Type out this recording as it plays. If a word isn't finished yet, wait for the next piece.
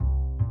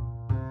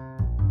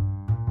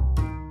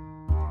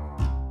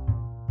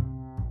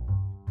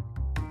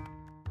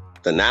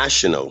The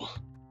national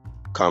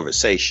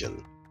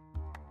conversation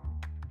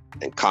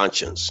and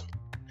conscience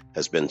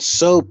has been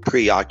so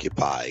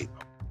preoccupied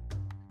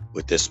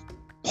with this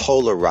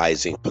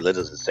polarizing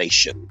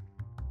politicization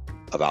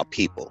of our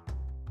people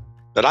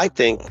that I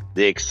think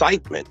the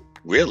excitement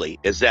really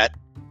is that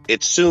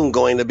it's soon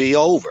going to be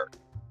over.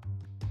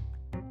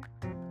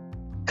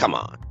 Come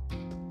on.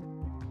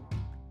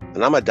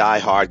 And I'm a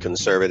diehard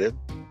conservative,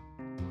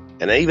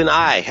 and even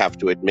I have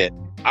to admit,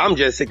 I'm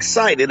just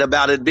excited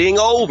about it being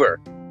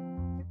over.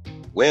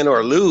 Win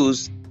or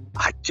lose,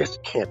 I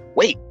just can't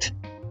wait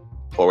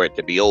for it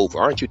to be over.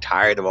 Aren't you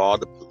tired of all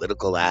the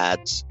political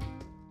ads,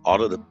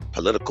 all of the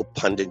political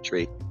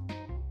punditry,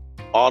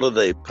 all of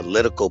the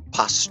political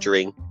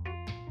posturing?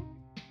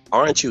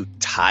 Aren't you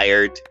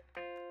tired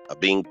of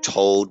being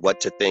told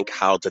what to think,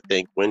 how to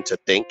think, when to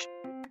think,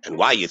 and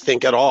why you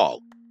think at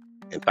all?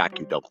 In fact,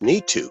 you don't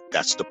need to.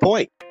 That's the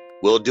point.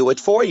 We'll do it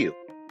for you.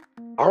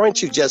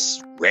 Aren't you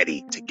just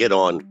ready to get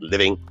on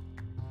living?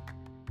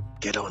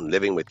 Get on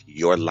living with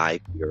your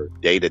life, your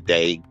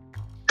day-to-day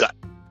gut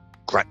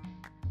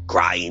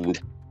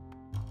grind,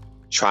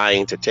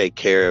 trying to take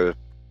care of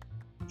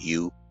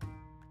you,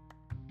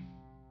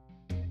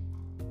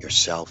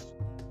 yourself,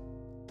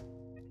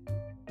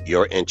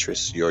 your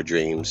interests, your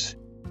dreams,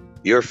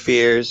 your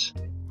fears,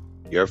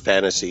 your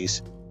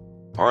fantasies.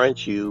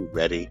 Aren't you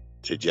ready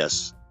to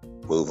just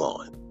move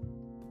on?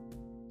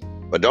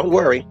 But don't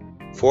worry,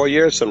 4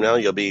 years from now,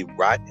 you'll be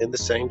right in the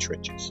same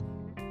trenches,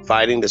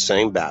 fighting the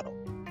same battle.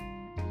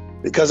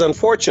 Because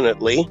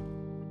unfortunately,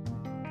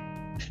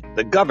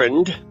 the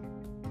governed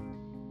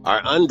are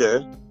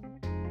under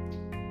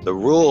the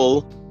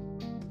rule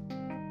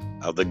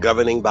of the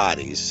governing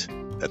bodies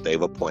that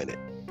they've appointed.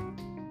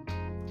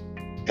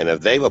 And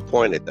if they've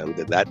appointed them,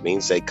 then that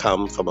means they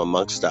come from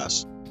amongst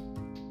us.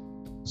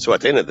 So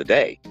at the end of the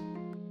day,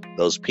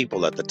 those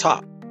people at the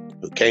top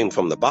who came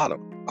from the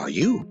bottom are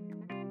you.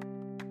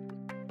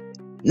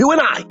 You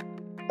and I.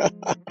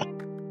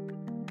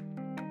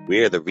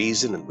 We're the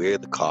reason and we're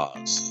the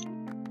cause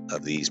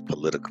of these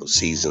political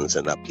seasons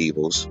and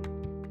upheavals.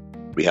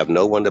 We have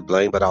no one to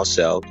blame but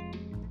ourselves.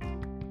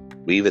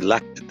 We've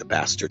elected the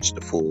bastards,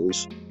 the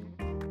fools.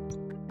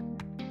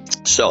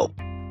 So,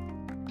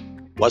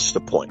 what's the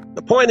point?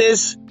 The point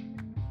is,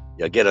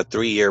 you get a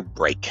 3-year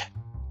break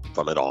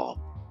from it all.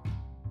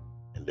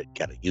 And you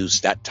got to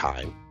use that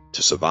time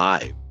to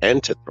survive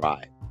and to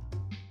thrive,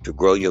 to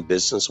grow your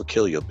business or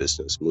kill your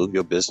business, move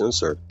your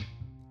business or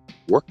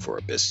work for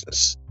a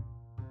business.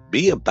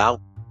 Be about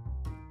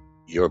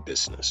your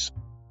business,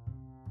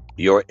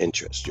 your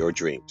interests, your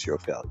dreams, your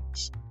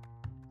failures.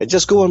 And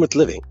just go on with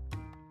living.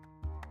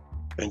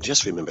 And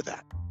just remember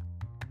that.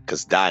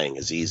 Because dying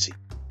is easy.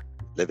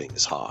 Living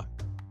is hard.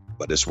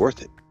 But it's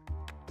worth it.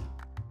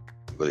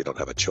 You really don't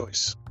have a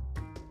choice.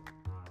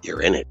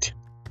 You're in it.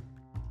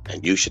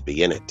 And you should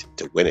be in it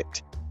to win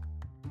it.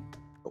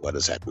 But what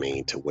does that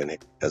mean, to win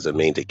it? Does it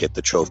mean to get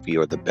the trophy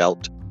or the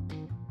belt?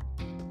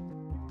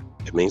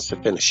 It means to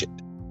finish it.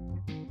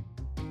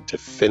 To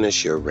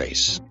finish your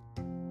race.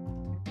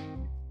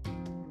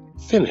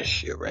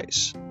 Finish your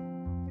race.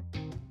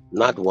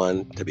 Not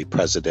one to be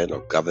president or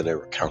governor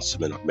or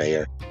councilman or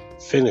mayor.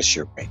 Finish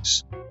your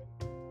race.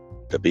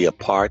 To be a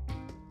part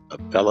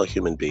of fellow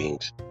human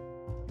beings.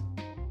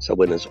 So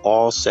when it's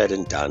all said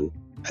and done,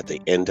 at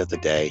the end of the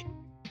day,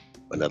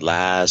 when the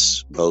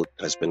last vote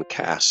has been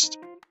cast,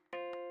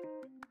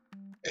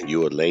 and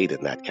you are laid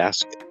in that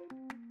casket,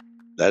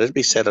 let it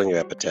be said on your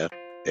epitaph,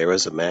 there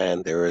is a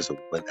man, there is a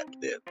woman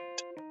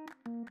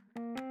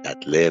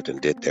that lived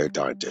and did their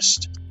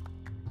darndest.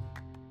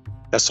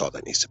 That's all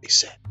that needs to be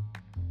said.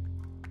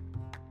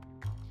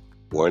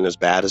 Weren't as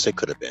bad as they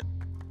could have been,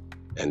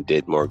 and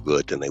did more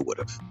good than they would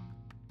have.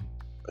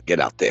 But get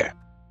out there